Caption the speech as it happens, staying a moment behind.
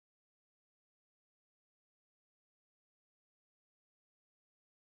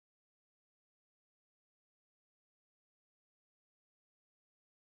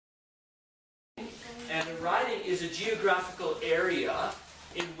And a riding is a geographical area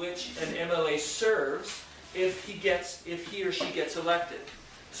in which an MLA serves if he or she gets elected.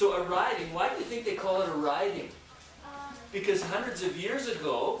 So a riding, why do you think they call it a riding? Because hundreds of years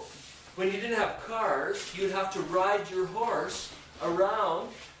ago, when you didn't have cars, you'd have to ride your horse around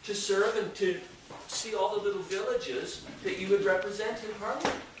to serve and to see all the little villages that you would represent in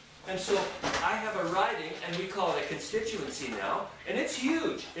Parliament. And so I have a riding, and we call it a constituency now, and it's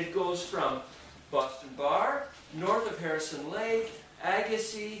huge. It goes from Boston Bar, north of Harrison Lake,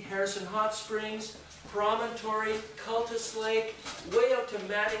 Agassiz, Harrison Hot Springs, Promontory, Cultus Lake, way out to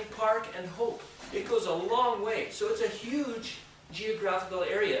Manning Park and Hope. It goes a long way. So it's a huge geographical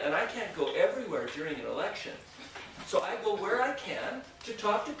area, and I can't go everywhere during an election. So I go where I can to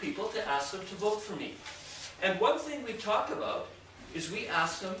talk to people, to ask them to vote for me. And one thing we talk about is we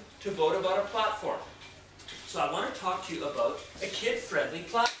ask them to vote about a platform. So I want to talk to you about a kid-friendly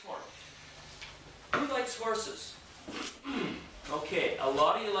platform. Who likes horses? Okay, a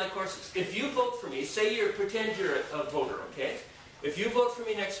lot of you like horses. If you vote for me, pretend you're a voter, okay? If you vote for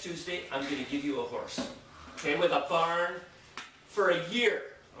me next Tuesday, I'm going to give you a horse, okay, with a barn for a year,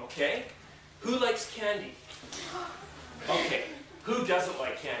 okay? Who likes candy? Okay, who doesn't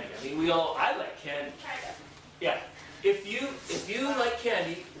like candy? I mean, I like candy. Yeah. If you like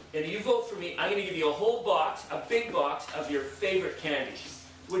candy and you vote for me, I'm going to give you a whole box, a big box of your favorite candies.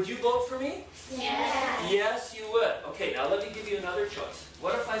 Would you vote for me? Yes. Yes, you would. Okay, now let me give you another choice.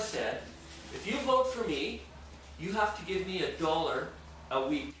 What if I said, if you vote for me, you have to give me $1 a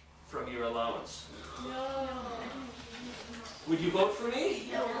week from your allowance? No. Would you vote for me?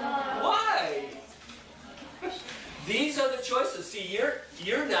 No. Why? These are the choices. See,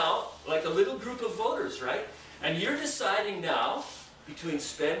 you're now like a little group of voters, right? And you're deciding now between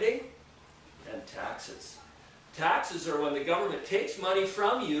spending and taxes. Taxes are when the government takes money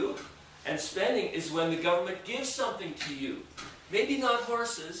from you, and spending is when the government gives something to you. Maybe not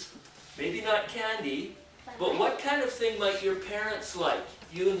horses, maybe not candy, but what kind of thing might your parents like?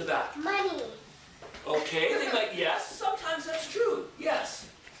 You in the back. Money. Okay, they might, yes, sometimes that's true, yes.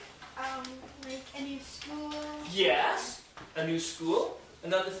 Like a new school. Yes, a new school.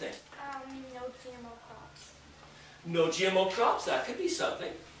 Another thing. No GMO crops. No GMO crops, that could be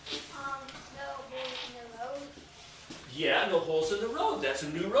something. No holes in the road. Yeah, no holes in the road. That's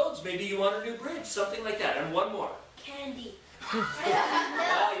some new roads. Maybe you want a new bridge, something like that. And one more. Candy.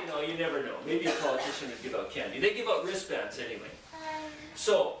 Well, you never know. Maybe a politician would give out candy. They give out wristbands anyway.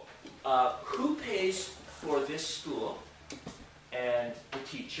 So, who pays for this school and the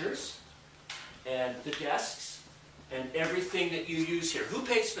teachers and the desks and everything that you use here? Who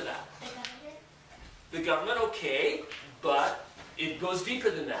pays for that? The government. The government, okay, but it goes deeper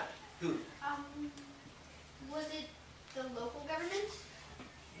than that. Who? Was it the local government?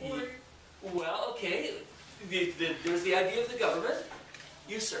 Or Well, okay. There's the idea of the government.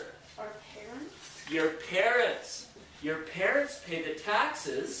 You, sir. our parents? Your parents. Your parents pay the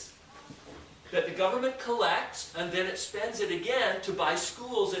taxes that the government collects, and then it spends it again to buy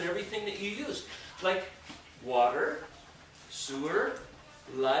schools and everything that you use. Like water, sewer,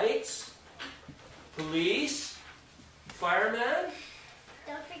 lights, police, firemen,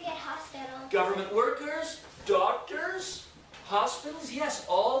 Don't forget hospital. government workers, doctors, hospitals. Yes,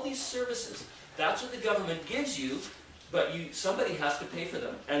 all these services. That's what the government gives you, but somebody has to pay for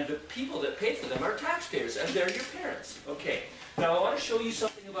them. And the people that pay for them are taxpayers, and they're your parents. Okay, now I want to show you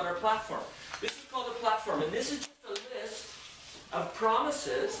something about our platform. This is called a platform, and this is just a list of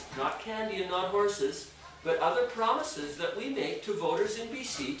promises, not candy and not horses, but other promises that we make to voters in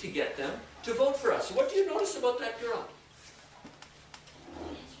BC to get them to vote for us. What do you notice about that girl?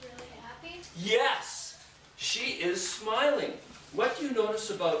 She's really happy. Yes, she is smiling. What do you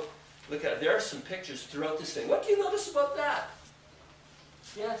notice about, look at, there are some pictures throughout this thing. What do you notice about that?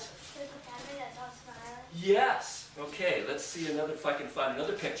 Yes. There's a family that's all smiling. Yes. Okay, let's see another, if I can find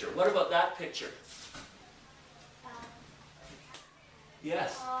another picture. What about that picture?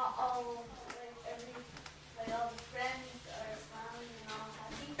 Yes. All the friends are smiling and all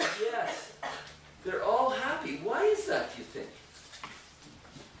happy. Yes. They're all happy. Why is that, do you think?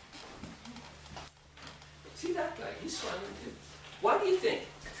 See that guy? He's smiling too. Why do you think?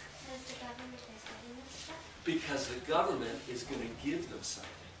 Because the government is giving them stuff. Because the government is going to give them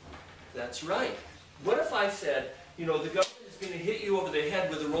something. That's right. What if I said, the government is going to hit you over the head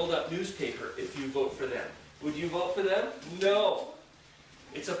with a rolled up newspaper if you vote for them? Would you vote for them? No.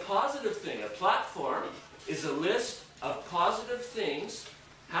 It's a positive thing. A platform is a list of positive things,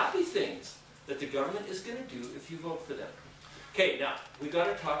 happy things, that the government is going to do if you vote for them. Okay, now, we've got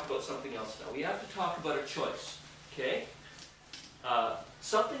to talk about something else now. We have to talk about a choice, okay?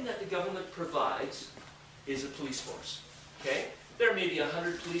 Something that the government provides is a police force. Okay? There may be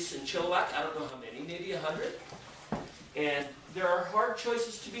 100 police in Chilliwack. I don't know how many, maybe 100. And there are hard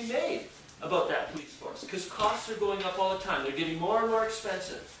choices to be made about that police force because costs are going up all the time. They're getting more and more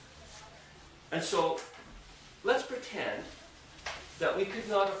expensive. And so let's pretend that we could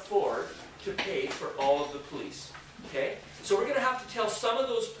not afford to pay for all of the police. Okay? So we're going to have to tell some of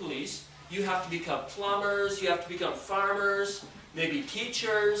those police, you have to become plumbers, you have to become farmers, maybe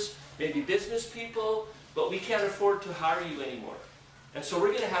teachers, maybe business people, but we can't afford to hire you anymore. And so we're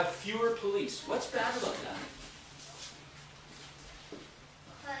going to have fewer police. What's bad about that?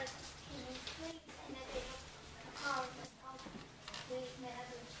 But you need police, and if they don't call police, they have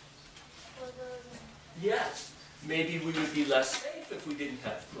photos and Yes. Maybe we would be less safe if we didn't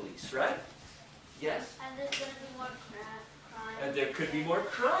have police, right? Yes. and there's going to be more crime. And there could be more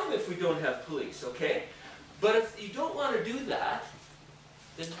crime if we don't have police, okay? But if you don't want to do that,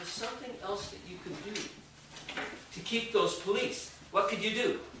 then there's something else that you can do to keep those police. What could you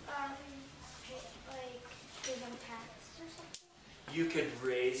do? Like give them tax or something. You could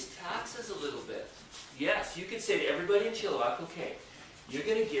raise taxes a little bit. Yes, you could say to everybody in Chilliwack, okay, you're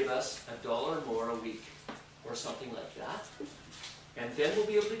going to give us $1 more a week or something like that. And then we'll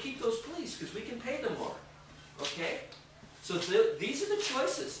be able to keep those police because we can pay them more. Okay? So these are the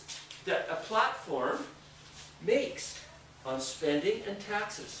choices that a platform makes on spending and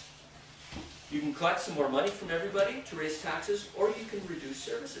taxes. You can collect some more money from everybody to raise taxes, or you can reduce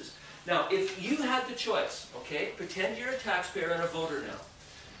services. Now, if you had the choice, okay, pretend you're a taxpayer and a voter now,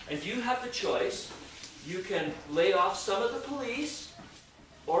 and you have the choice, you can lay off some of the police,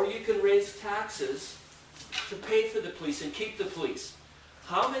 or you can raise taxes to pay for the police and keep the police.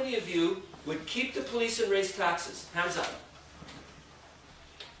 How many of you would keep the police and raise taxes? Hands up.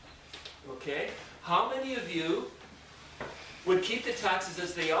 Okay. How many of you would keep the taxes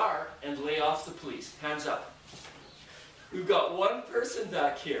as they are and lay off the police? Hands up. We've got one person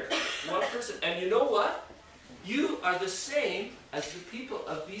back here. One person. And you know what? You are the same as the people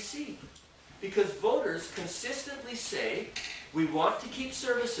of BC. Because voters consistently say, we want to keep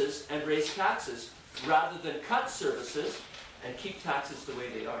services and raise taxes rather than cut services and keep taxes the way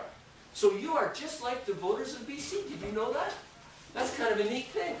they are. So you are just like the voters of BC. Did you know that? That's kind of a neat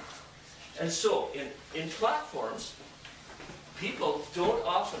thing. And so in platforms, people don't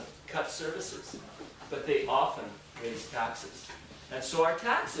often cut services, but they often raise taxes. And so our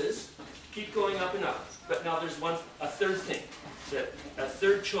taxes keep going up and up. But now there's a third thing, a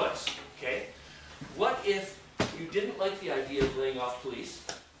third choice, okay? What if you didn't like the idea of laying off police,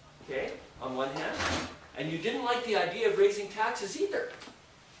 okay, on one hand, and you didn't like the idea of raising taxes either?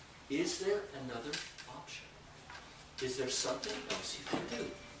 Is there another option? Is there something else you can do?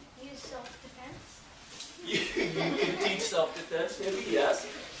 Use self-defense. You can teach self-defense, maybe, yes.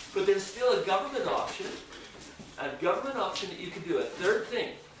 But there's still a government option that you can do. A third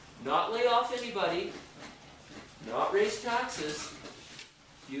thing, not lay off anybody, not raise taxes.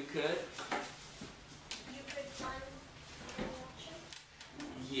 You could, Fund an election.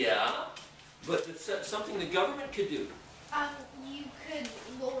 yeah, but it's something the government could do. You could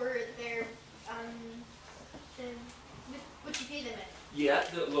lower their, what you pay them in. Yeah,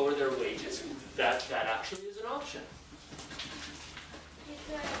 lower their wages. That actually is an option. You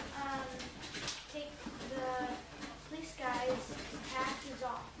could take the police guys' taxes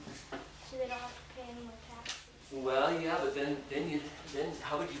off, so they don't have to pay any more taxes. Well, yeah, but then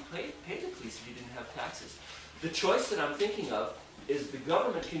how would you pay the police if you didn't have taxes? The choice that I'm thinking of is the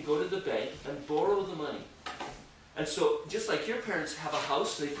government can go to the bank and borrow the money. And so, just like your parents have a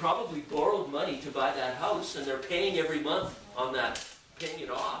house, they probably borrowed money to buy that house, and they're paying every month on that, paying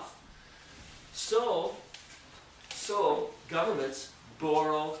it off. So governments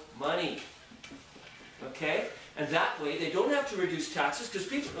borrow money. Okay? And that way, they don't have to reduce taxes, because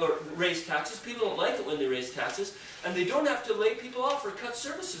people, or raise taxes. People don't like it when they raise taxes. And they don't have to lay people off or cut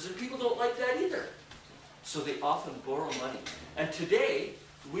services, and people don't like that either. So they often borrow money. And today,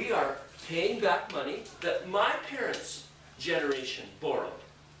 we are paying back money that my parents' generation borrowed.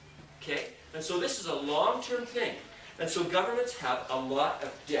 Okay? And so this is a long-term thing. And so governments have a lot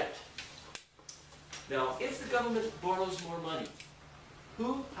of debt. Now, if the government borrows more money,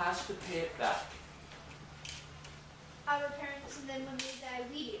 who has to pay it back? Our parents, and then when they die,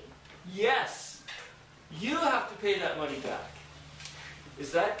 we do. Yes! You have to pay that money back.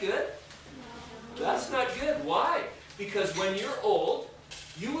 Is that good? No. That's not good. Why? Because when you're old,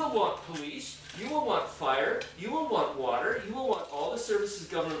 you will want police, you will want fire, you will want water, you will want all the services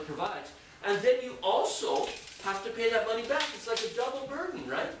government provides, and then you also have to pay that money back. It's like a double burden,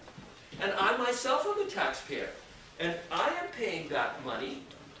 right? And I myself am a taxpayer, and I am paying back money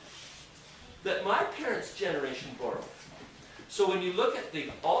that my parents' generation borrowed. So when you look at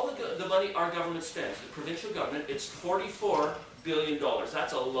all the money our government spends, the provincial government, it's $44 billion.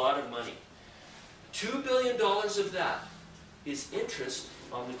 That's a lot of money. $2 billion of that is interest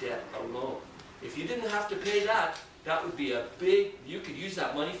on the debt alone. If you didn't have to pay that, that would be a big, you could use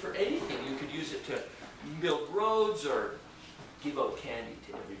that money for anything. You could use it to build roads or give out candy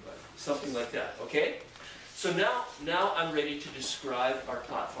to everybody. Something like that, okay? So now I'm ready to describe our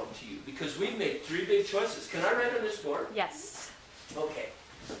platform to you because we've made 3 big choices. Can I write on this board? Yes. Okay.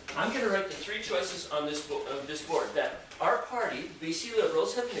 I'm going to write the 3 choices on this board that our party, BC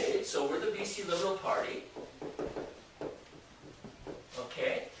Liberals, have made. So we're the BC Liberal Party.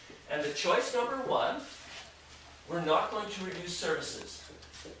 Okay. And the choice number 1, we're not going to reduce services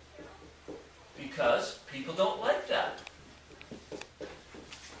because people don't like that.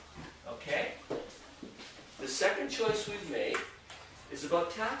 Okay? The second choice we've made is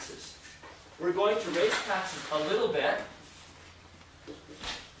about taxes. We're going to raise taxes a little bit.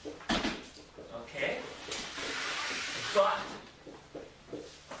 Okay?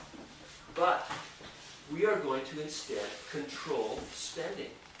 But we are going to instead control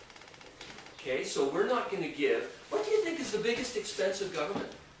spending. Okay, so we're not going to give, what do you think is the biggest expense of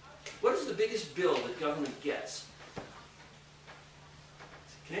government? What is the biggest bill that government gets?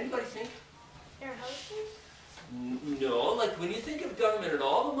 Can anybody think? Their houses? No, like when you think of government and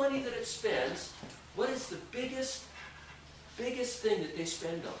all the money that it spends, what is the biggest thing that they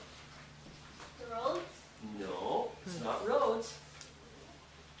spend on? The roads? No, it's not roads.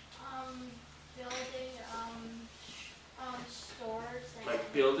 Building, stores.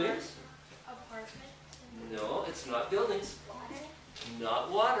 Like buildings? Apartments. No, it's not buildings. Water.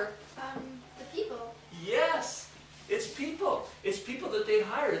 Not water. The people. Yes, it's people. It's people that they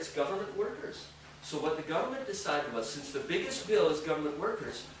hire. It's government workers. So what the government decided was, since the biggest bill is government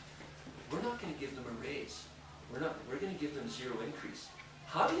workers, we're not going to give them a raise. We're going to give them 0 increase.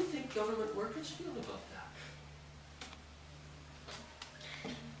 How do you think government workers feel about that?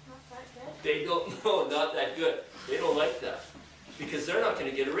 Not that good. They don't know, not that good. They don't like that. Because they're not going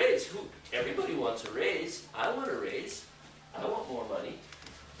to get a raise. Everybody wants a raise. I want a raise. I want more money.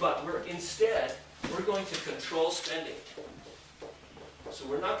 But instead, we're going to control spending. So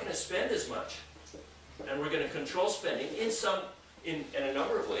we're not going to spend as much. And we're going to control spending in a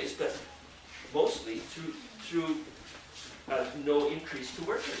number of ways, but mostly through no increase to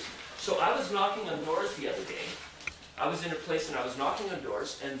workers. So I was knocking on doors the other day. I was in a place and I was knocking on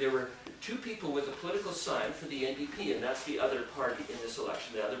doors, and there were 2 people with a political sign for the NDP, and that's the other party in this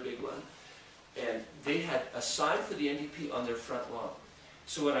election, the other big one. And they had a sign for the NDP on their front lawn.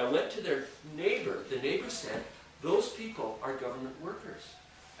 So when I went to their neighbor, the neighbor said, those people are government workers.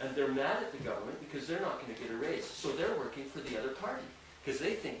 And they're mad at the government because they're not going to get a raise. So they're working for the other party because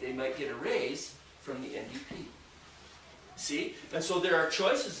they think they might get a raise from the NDP. See? And so there are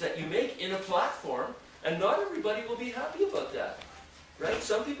choices that you make in a platform, and not everybody will be happy about that. Right?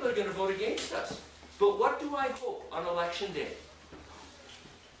 Some people are going to vote against us. But what do I hope on election day?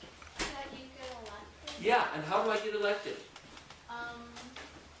 That you get elected. Yeah, and how do I get elected?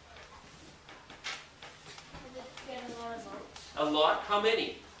 Get a lot of votes. A lot? How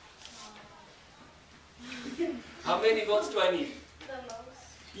many? How many votes do I need? The most.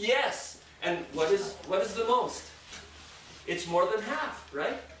 Yes. And what is the most? It's more than half,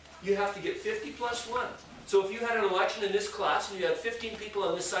 right? You have to get 50 plus 1. So if you had an election in this class and you had 15 people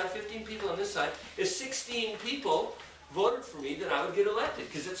on this side, 15 people on this side, if 16 people voted for me, then I would get elected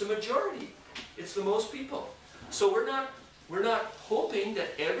because it's a majority. It's the most people. So we're not hoping that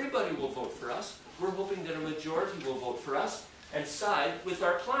everybody will vote for us. We're hoping that a majority will vote for us and side with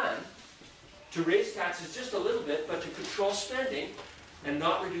our plan to raise taxes just a little bit, but to control spending and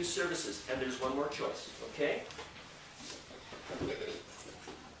not reduce services. And there's one more choice, okay?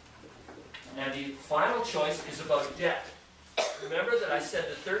 And the final choice is about debt. Remember that I said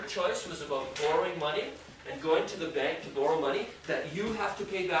the third choice was about borrowing money and going to the bank to borrow money that you have to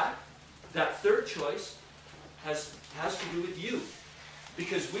pay back? That third choice has to do with you.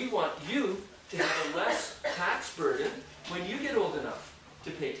 Because we want you to have a less tax burden when you get old enough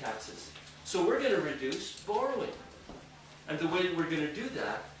to pay taxes. So we're going to reduce borrowing. And the way we're going to do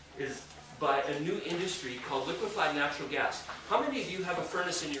that is by a new industry called liquefied natural gas. How many of you have a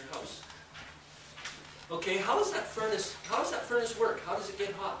furnace in your house? Okay, how does that furnace work? How does it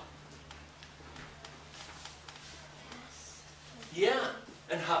get hot? Yeah,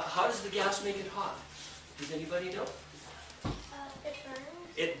 and how does the gas make it hot? Does anybody know? It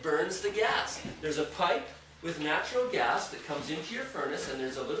burns. It burns the gas. There's a pipe with natural gas that comes into your furnace, and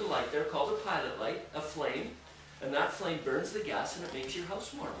there's a little light there called a pilot light, a flame, and that flame burns the gas and it makes your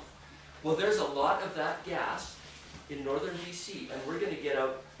house warm. Well, there's a lot of that gas in northern BC, and we're going to get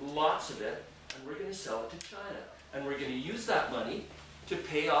out lots of it, and we're going to sell it to China. And we're going to use that money to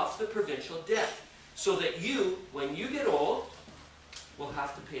pay off the provincial debt, so that you, when you get old, will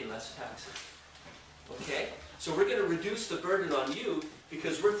have to pay less taxes. Okay? So we're going to reduce the burden on you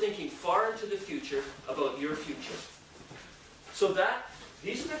because we're thinking far into the future about your future. So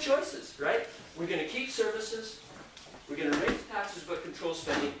these are the choices, right? We're going to keep services, we're going to raise taxes but control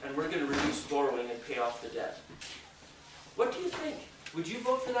spending, and we're going to reduce borrowing and pay off the debt. What do you think? Would you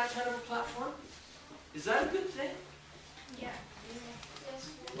vote for that kind of a platform? Is that a good thing? Yeah. Yes.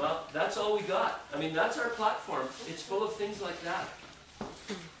 Well, that's all we got. I mean, that's our platform. It's full of things like that.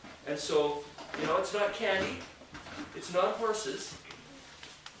 And so, you know, it's not candy, it's not horses,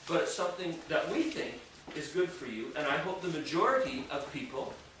 but it's something that we think is good for you, and I hope the majority of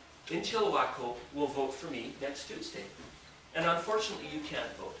people in Chilliwack will vote for me next Tuesday. And unfortunately, you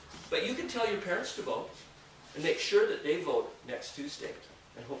can't vote. But you can tell your parents to vote, and make sure that they vote next Tuesday,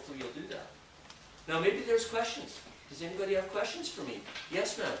 and hopefully you'll do that. Now, maybe there's questions. Does anybody have questions for me?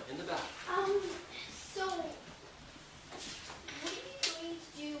 Yes, ma'am, in the back. So, what are you going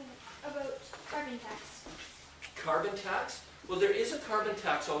to do about carbon tax? Carbon tax? Well, there is a carbon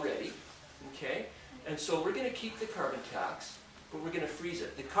tax already, okay? And so we're going to keep the carbon tax, but we're going to freeze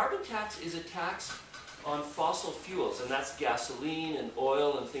it. The carbon tax is a tax on fossil fuels, and that's gasoline and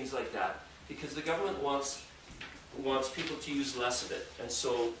oil and things like that, because the government wants people to use less of it, and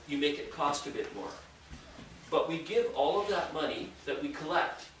so you make it cost a bit more. But we give all of that money that we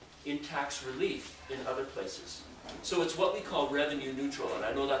collect in tax relief in other places. So it's what we call revenue neutral, and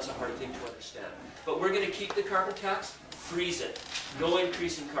I know that's a hard thing to understand. But we're going to keep the carbon tax, freeze it. No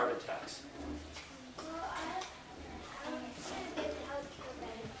increase in carbon tax.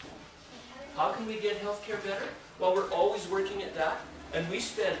 How can we get healthcare better? Well, we're always working at that, and we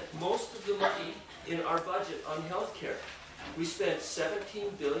spend most of the money in our budget on healthcare. We spend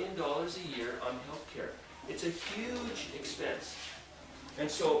 $17 billion a year on healthcare. It's a huge expense. And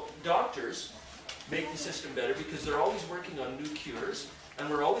so doctors make the system better because they're always working on new cures, and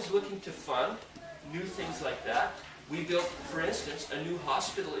we're always looking to fund new things like that. We built, for instance, a new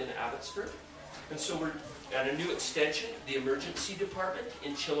hospital in Abbotsford, and so and a new extension, the emergency department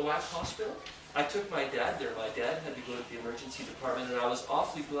in Chilliwack Hospital. I took my dad there. My dad had to go to the emergency department, and I was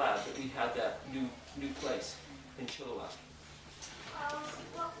awfully glad that we had that new place in Chilliwack.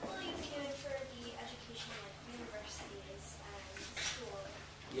 What will you do for the education at universities and school?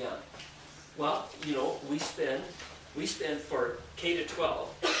 Yeah. Well, you know, we spend for K to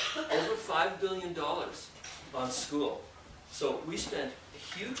 12 over $5 billion on school. So we spend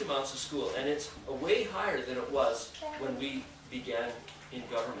huge amounts of school, and it's way higher than it was when we began in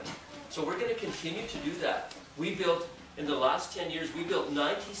government. So we're going to continue to do that. We built, in the last 10 years, we built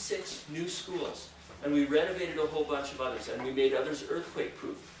 96 new schools, and we renovated a whole bunch of others, and we made others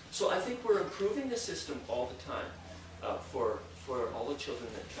earthquake-proof. So I think we're improving the system all the time for all the children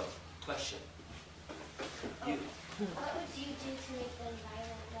that come. Question? You. What would you do to make the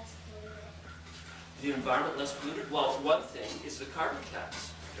environment less polluted? The environment less polluted? Well, one thing is the carbon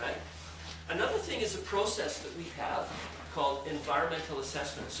tax, right? Another thing is a process that we have called environmental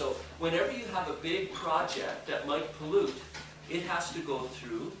assessment. So whenever you have a big project that might pollute, it has to go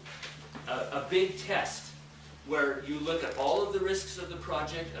through a big test where you look at all of the risks of the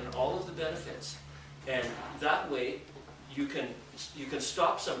project and all of the benefits. And that way you can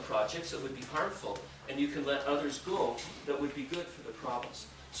stop some projects that would be harmful, and you can let others go that would be good for the province.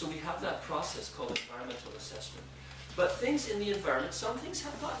 So we have that process called environmental assessment. But things in the environment, some things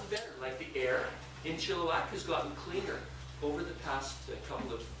have gotten better, like the air in Chilliwack has gotten cleaner over the past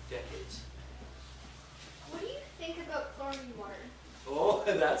couple of decades. What do you think about chlorine water? Oh,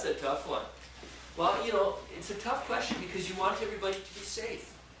 that's a tough one. Well, you know, it's a tough question because you want everybody to be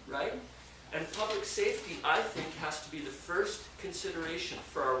safe, right? And public safety, I think, has to be the first consideration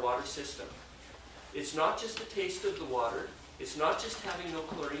for our water system. It's not just the taste of the water, it's not just having no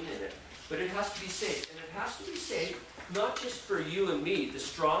chlorine in it, but it has to be safe. And it has to be safe not just for you and me, the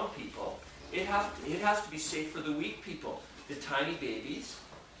strong people. It has to be safe for the weak people, the tiny babies,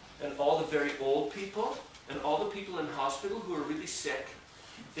 and all the very old people, and all the people in hospital who are really sick.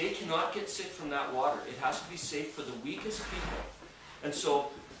 They cannot get sick from that water. It has to be safe for the weakest people. And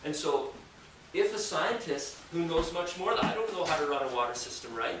so if a scientist who knows much more, I don't know how to run a water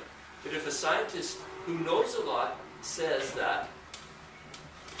system, right? But if a scientist who knows a lot says that,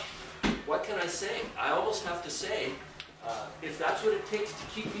 what can I say? I almost have to say, if that's what it takes to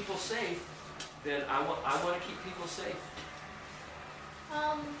keep people safe, then I want to keep people safe.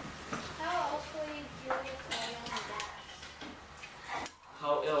 How else will you deal with oil and gas?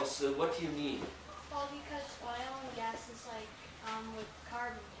 How else? What do you mean? Well, because oil and gas is like with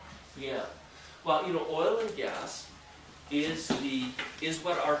carbon tax. Yeah. Well, you know, oil and gas is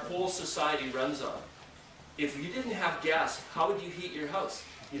what our whole society runs on. If you didn't have gas, how would you heat your house?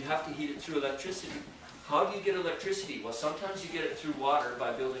 You'd have to heat it through electricity. How do you get electricity? Well, sometimes you get it through water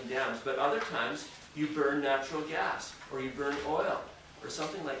by building dams, but other times you burn natural gas or you burn oil or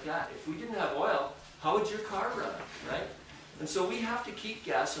something like that. If we didn't have oil, how would your car run, right? And so we have to keep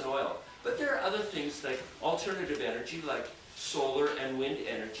gas and oil. But there are other things like alternative energy, like solar and wind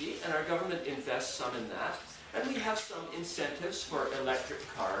energy, and our government invests some in that. And we have some incentives for electric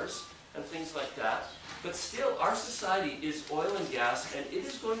cars and things like that. But still, our society is oil and gas, and it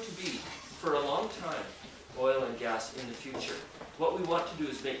is going to be, for a long time, oil and gas in the future. What we want to do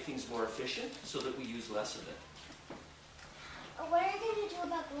is make things more efficient so that we use less of it. What are you going to do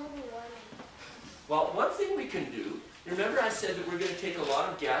about global warming? Well, one thing we can do, remember I said that we're going to take a lot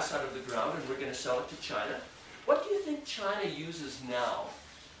of gas out of the ground and we're going to sell it to China? What do you think China uses now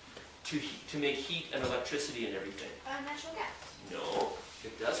to make heat and electricity and everything? Natural gas. No,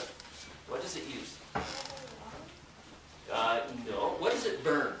 it doesn't. What does it use? No. What does it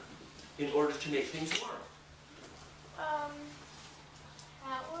burn in order to make things warm? Power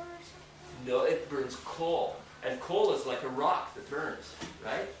or something? No, it burns coal. And coal is like a rock that burns,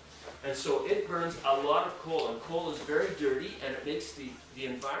 right? And so it burns a lot of coal, and coal is very dirty, and it makes the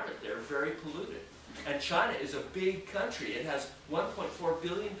environment there very polluted. And China is a big country. It has 1.4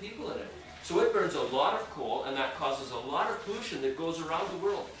 billion people in it. So it burns a lot of coal, and that causes a lot of pollution that goes around the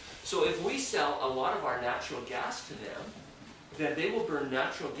world. So if we sell a lot of our natural gas to them, then they will burn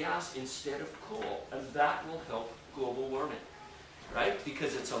natural gas instead of coal, and that will help global warming, right?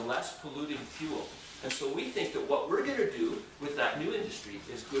 Because it's a less polluting fuel. And so we think that what we're going to do with that new industry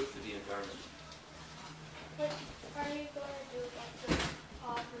is good for the environment. What are you going to do about the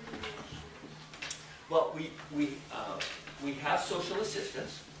poverty issue? Well, we have social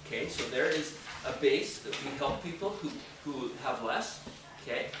assistance, okay? So there is a base that we help people who have less,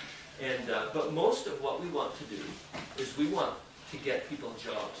 okay? And but most of what we want to do is we want to get people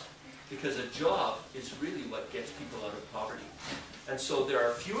jobs, because a job is really what gets people out of poverty. And so there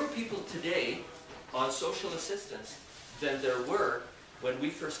are fewer people today on social assistance than there were when we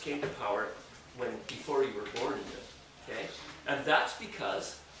first came to power, before you were born even, okay? And that's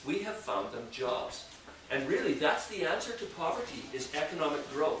because we have found them jobs. And really, that's the answer to poverty, is economic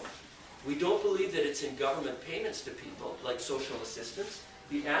growth. We don't believe that it's in government payments to people, like social assistance.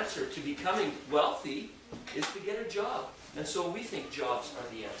 The answer to becoming wealthy is to get a job. And so we think jobs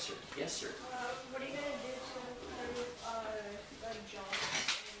are the answer. Yes, sir? What are you going to do to improve jobs?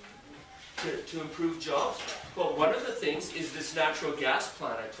 To improve jobs? Well, one of the things is this natural gas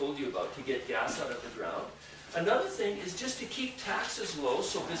plant I told you about, to get gas out of the ground. Another thing is just to keep taxes low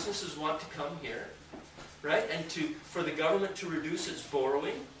so businesses want to come here, right? And for the government to reduce its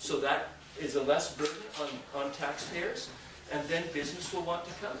borrowing, so that is a less burden on taxpayers, and then business will want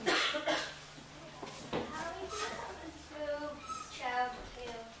to come here. How are you going to improve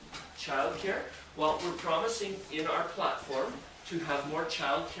childcare? Childcare? Well, we're promising in our platform to have more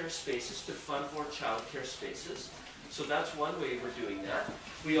childcare spaces, to fund more childcare spaces. So that's one way we're doing that.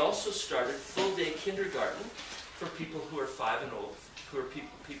 We also started full-day kindergarten for people who are 5 and old,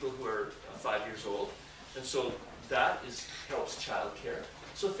 people who are 5 years old. And so that helps childcare.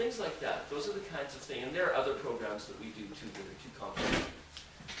 So things like that. Those are the kinds of things. And there are other programs that we do too that are too complicated.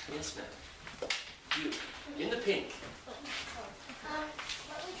 Yes, ma'am. You, in the pink. What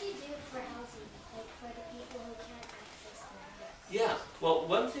would you do for housing, like for the people who can't access them? Yeah, well,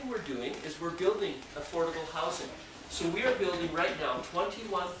 one thing we're doing is we're building affordable housing. So we are building right now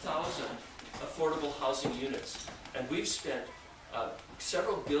 21,000 affordable housing units, and we've spent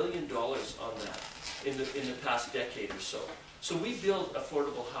several $1 billion on that in the past decade or so. So we build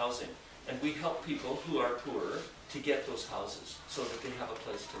affordable housing, and we help people who are poorer to get those houses so that they have a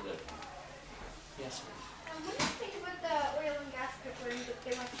place to live. Yes, ma'am. What do you think about the oil and gas pipeline that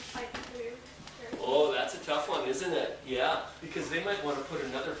they want to pipe through? Oh, that's a tough one, isn't it? Yeah, because they might want to put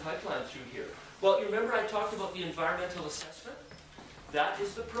another pipeline through here. Well, you remember I talked about the environmental assessment? That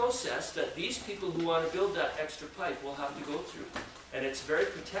is the process that these people who want to build that extra pipe will have to go through. And it's very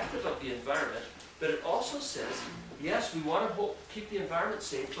protective of the environment, but it also says, yes, we want to keep the environment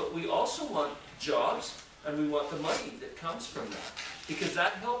safe, but we also want jobs, and we want the money that comes from that, because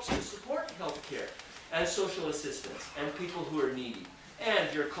that helps to support healthcare and social assistance and people who are needy,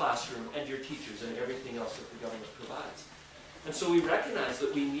 and your classroom and your teachers and everything else that the government provides. And so we recognize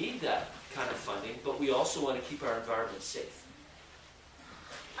that we need that kind of funding, but we also want to keep our environment safe.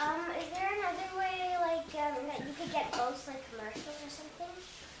 Is there another way, like, that you could get ghosts, like commercials or something?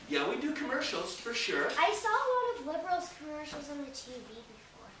 Yeah, we do commercials for sure. I saw a lot of liberals commercials on the TV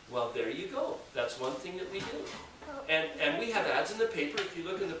before. Well, there you go. That's one thing that we do. Oh, And we have ads in the paper. If you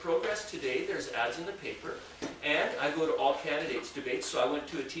look in the progress today, there's ads in the paper. And I go to all candidates debates. So I went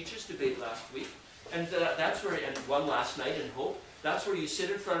to a teacher's debate last week. And that's where, and one last night in Hope, that's where you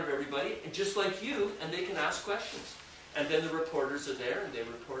sit in front of everybody, and just like you, and they can ask questions. And then the reporters are there, and they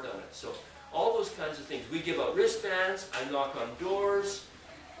report on it. So all those kinds of things. We give out wristbands. I knock on doors.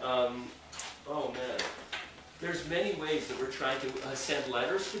 Oh man. There's many ways that we're trying to send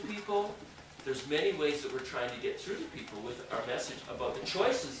letters to people. There's many ways that we're trying to get through to people with our message about the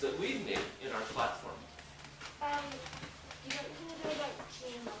choices that we've made in our platform. You don't think you know about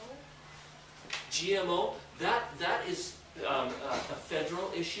GMO, GMO? that is a federal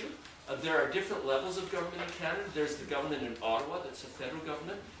issue. There are different levels of government in Canada. There's the government in Ottawa, that's the federal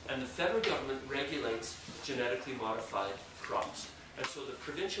government, and the federal government regulates genetically modified crops. And so the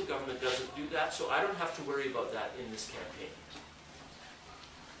provincial government doesn't do that, so I don't have to worry about that in this campaign.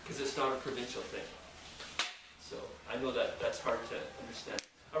 Because it's not a provincial thing. So I know that that's hard to understand.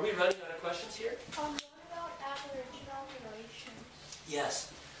 Are we running out of questions here? What about Aboriginal relations?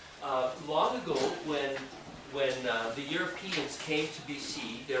 Yes. Long ago, when the Europeans came to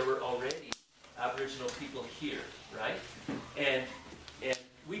BC, there were already Aboriginal people here, right? And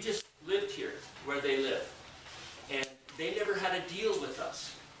we just lived here, where they live. And they never had a deal with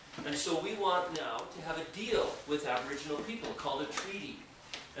us. And so we want now to have a deal with Aboriginal people called a treaty.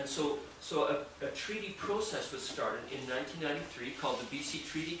 And so a treaty process was started in 1993 called the BC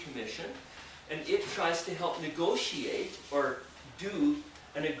Treaty Commission. And it tries to help negotiate or do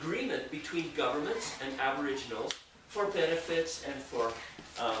an agreement between governments and Aboriginals for benefits and for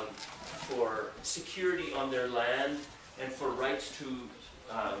security on their land and for rights to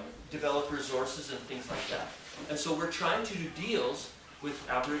develop resources and things like that. And so we're trying to do deals with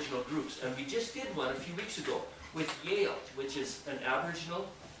Aboriginal groups. And we just did one a few weeks ago with Yale, which is an Aboriginal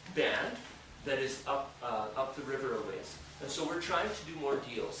band that is up the river a ways. And so we're trying to do more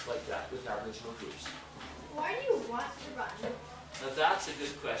deals like that with Aboriginal groups. Why do you want to run? Now that's a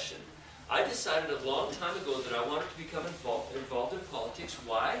good question. I decided a long time ago that I wanted to become involved in politics.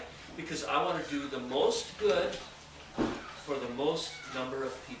 Why? Because I want to do the most good for the most number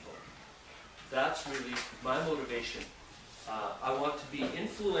of people. That's really my motivation. I want to be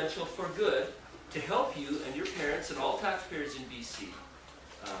influential for good to help you and your parents and all taxpayers in BC.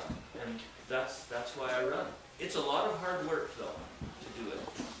 And that's why I run. It's a lot of hard work, though, to do it.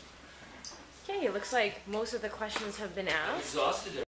 Okay, it looks like most of the questions have been I'm asked. exhausted.